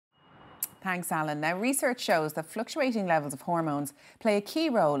Thanks, Alan. Now, research shows that fluctuating levels of hormones play a key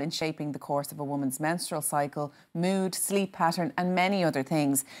role in shaping the course of a woman's menstrual cycle, mood, sleep pattern and many other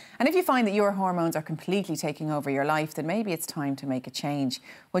things. And if you find that your hormones are completely taking over your life, then maybe it's time to make a change.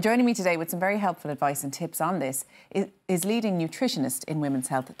 Well, joining me today with some very helpful advice and tips on this is leading nutritionist in women's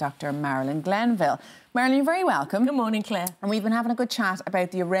health, Dr. Marilyn Glenville. Marilyn, you're very welcome. Good morning, Claire. And we've been having a good chat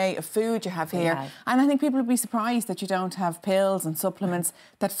about the array of food you have here. And I think people would be surprised that you don't have pills and supplements,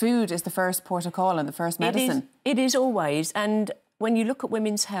 that food is the first port of call and the first medicine. It is always. And when you look at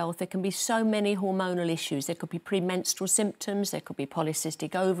women's health, there can be so many hormonal issues. There could be premenstrual symptoms, there could be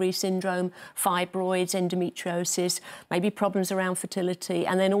polycystic ovary syndrome, fibroids, endometriosis, maybe problems around fertility,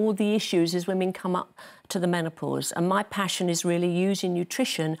 and then all the issues as women come up to the menopause. And my passion is really using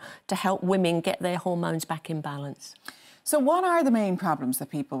nutrition to help women get their hormones back in balance. So what are the main problems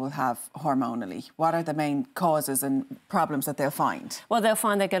that people will have hormonally? What are the main causes and problems that they'll find? Well, they'll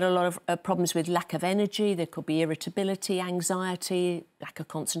find they get a lot of problems with lack of energy. There could be irritability, anxiety, lack of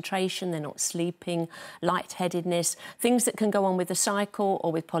concentration, they're not sleeping, lightheadedness, things that can go on with the cycle,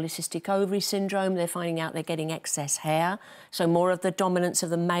 or with polycystic ovary syndrome, they're finding out they're getting excess hair, so more of the dominance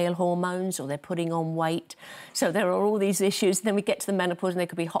of the male hormones, or they're putting on weight. So there are all these issues. Then we get to the menopause and there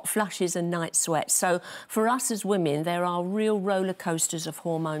could be hot flushes and night sweats. So for us as women, there are real roller coasters of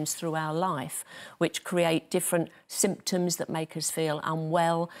hormones through our life, which create different symptoms that make us feel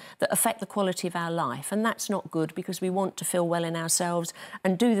unwell, that affect the quality of our life. And that's not good, because we want to feel well in ourselves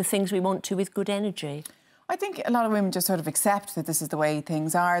and do the things we want to with good energy. I think a lot of women just sort of accept that this is the way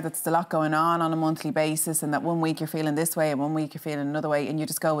things are, that there's a lot going on a monthly basis, and that one week you're feeling this way and one week you're feeling another way, and you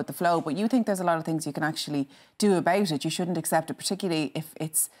just go with the flow. But you think there's a lot of things you can actually do about it. You shouldn't accept it, particularly if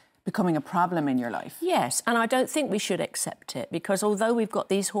it's becoming a problem in your life. Yes, and I don't think we should accept it, because although we've got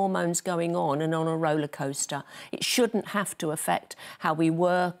these hormones going on and on a roller coaster, it shouldn't have to affect how we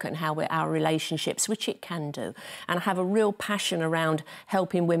work and how our relationships, which it can do. And I have a real passion around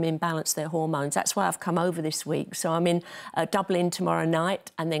helping women balance their hormones. That's why I've come over this week. So I'm in Dublin tomorrow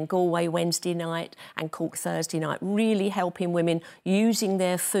night, and then Galway Wednesday night and Cork Thursday night, really helping women using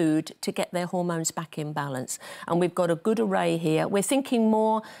their food to get their hormones back in balance. And we've got a good array here. We're thinking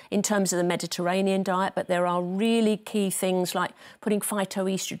more in terms of the Mediterranean diet, but there are really key things like putting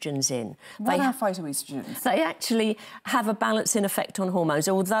phytoestrogens in. What are phytoestrogens? They actually have a balancing effect on hormones,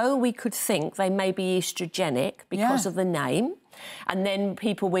 although we could think they may be estrogenic because of the name. And then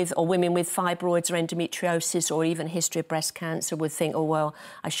people with, or women with fibroids or endometriosis or even history of breast cancer would think, oh, well,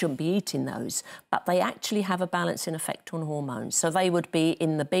 I shouldn't be eating those. But they actually have a balancing effect on hormones. So they would be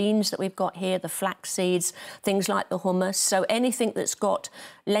in the beans that we've got here, the flax seeds, things like the hummus. So anything that's got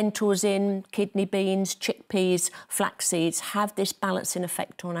lentils in, kidney beans, chickpeas, flax seeds, have this balancing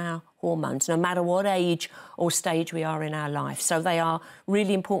effect on our hormones, no matter what age or stage we are in our life. So they are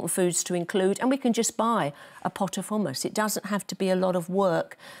really important foods to include, and we can just buy a pot of hummus. It doesn't have to be a lot of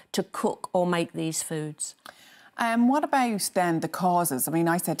work to cook or make these foods. What about then the causes? I mean,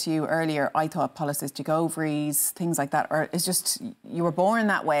 I said to you earlier, I thought polycystic ovaries, things like that, or it's just you were born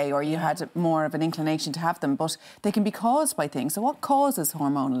that way, or you had more of an inclination to have them, but they can be caused by things. So what causes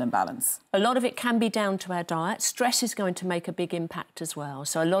hormonal imbalance? A lot of it can be down to our diet. Stress is going to make a big impact as well.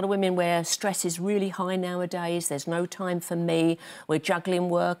 So a lot of women where stress is really high nowadays, there's no time for me, we're juggling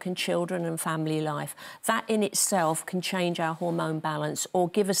work and children and family life. That in itself can change our hormone balance or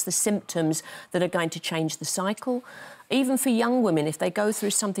give us the symptoms that are going to change the cycle. Even for young women, if they go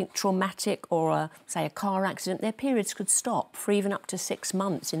through something traumatic or, say, a car accident, their periods could stop for even up to 6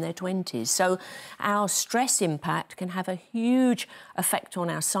 months in their 20s. So our stress impact can have a huge effect on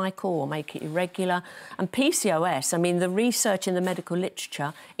our cycle or make it irregular. And PCOS, I mean, the research in the medical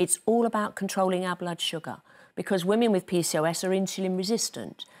literature, it's all about controlling our blood sugar, because women with PCOS are insulin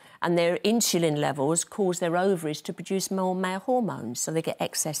resistant, and their insulin levels cause their ovaries to produce more male hormones. So they get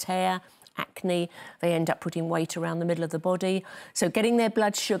excess hair, acne, they end up putting weight around the middle of the body. So getting their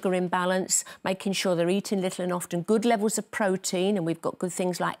blood sugar in balance, making sure they're eating little and often good levels of protein, and we've got good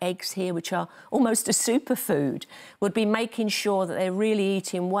things like eggs here, which are almost a superfood, would be making sure that they're really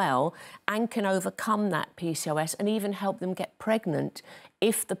eating well and can overcome that PCOS and even help them get pregnant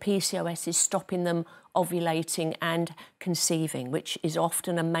if the PCOS is stopping them ovulating and conceiving, which is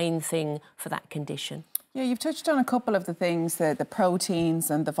often a main thing for that condition. Yeah, you've touched on a couple of the things, the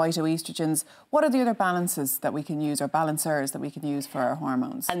proteins and the phytoestrogens. What are the other balances that we can use, or balancers that we can use for our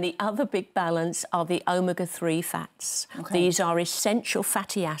hormones? And the other big balance are the omega-3 fats. Okay. These are essential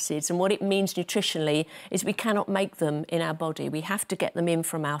fatty acids, and what it means nutritionally is we cannot make them in our body. We have to get them in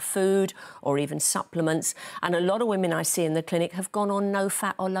from our food or even supplements. And a lot of women I see in the clinic have gone on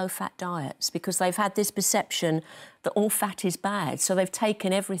no-fat or low-fat diets because they've had this perception that all fat is bad. So they've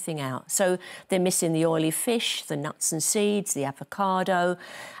taken everything out. So they're missing the oily fish, the nuts and seeds, the avocado,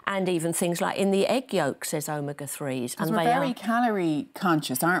 and even things like in the egg yolks there's omega-3s. And we're very calorie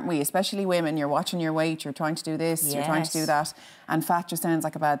conscious, aren't we? Especially women, you're watching your weight, you're trying to do this, you're trying to do that, and fat just sounds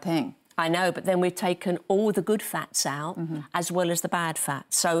like a bad thing. I know, but then we've taken all the good fats out as well as the bad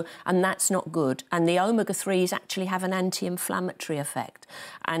fats. So, and that's not good. And the omega-3s actually have an anti-inflammatory effect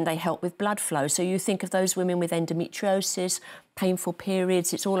and they help with blood flow. So you think of those women with endometriosis, painful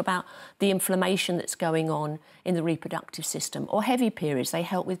periods, it's all about the inflammation that's going on in the reproductive system. Or heavy periods, they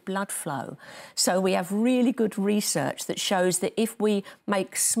help with blood flow. So we have really good research that shows that if we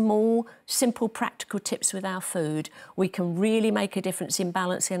make small, simple, practical tips with our food, we can really make a difference in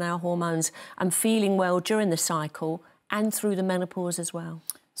balancing our hormones and feeling well during the cycle and through the menopause as well.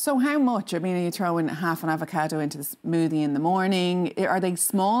 So how much? I mean, are you throwing half an avocado into the smoothie in the morning? Are they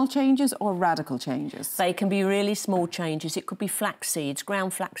small changes or radical changes? They can be really small changes. It could be flax seeds,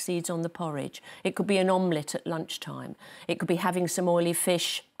 ground flax seeds on the porridge. It could be an omelette at lunchtime. It could be having some oily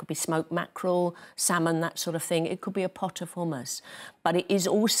fish. It could be smoked mackerel, salmon, that sort of thing. It could be a pot of hummus. But it is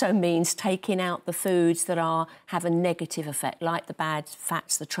also means taking out the foods that have a negative effect, like the bad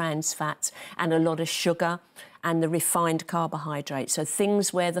fats, the trans fats, and a lot of sugar and the refined carbohydrates. So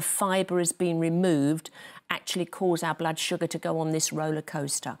things where the fibre has been removed actually cause our blood sugar to go on this roller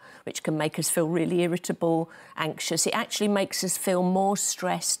coaster, which can make us feel really irritable, anxious. It actually makes us feel more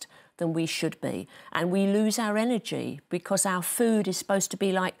stressed than we should be. And we lose our energy because our food is supposed to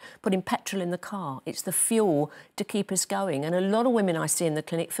be like putting petrol in the car. It's the fuel to keep us going. And a lot of women I see in the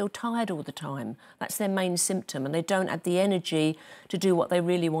clinic feel tired all the time. That's their main symptom, and they don't have the energy to do what they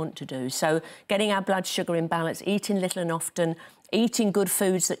really want to do. So getting our blood sugar in balance, eating little and often, eating good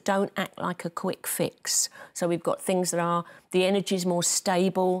foods that don't act like a quick fix. So we've got things that the energy is more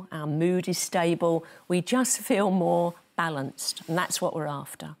stable, our mood is stable, we just feel more balanced, and that's what we're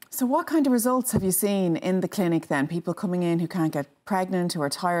after. So what kind of results have you seen in the clinic then? People coming in who can't get pregnant, who are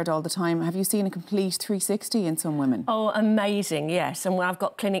tired all the time. Have you seen a complete 360 in some women? Oh, amazing, yes. And I've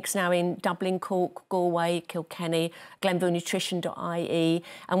got clinics now in Dublin, Cork, Galway, Kilkenny, GlenvilleNutrition.ie,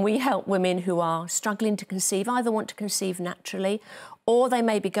 and we help women who are struggling to conceive, either want to conceive naturally or they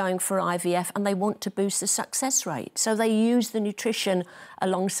may be going for IVF and they want to boost the success rate. So they use the nutrition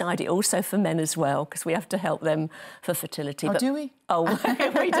alongside it, also for men as well, because we have to help them for fertility. Oh, do we? Oh,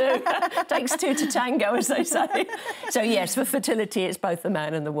 we do. Takes two to tango, as they say. So, yes, for fertility, it's both the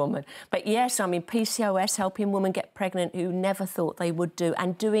man and the woman. But, yes, I mean, PCOS, helping women get pregnant who never thought they would do,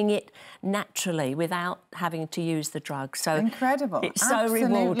 and doing it naturally without having to use the drug. So incredible. It's Absolutely. so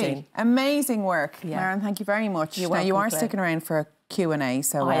rewarding. Amazing work. Yeah. Marilyn, thank you very much. You're now, welcome, you are Claire. sticking around for a Q&A,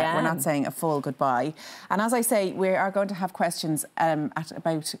 so we're not saying a full goodbye. And as I say, we are going to have questions at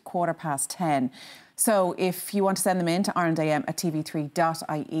about 10:15. So if you want to send them in to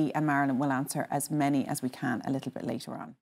rndam@tv3.ie, and Marilyn will answer as many as we can a little bit later on.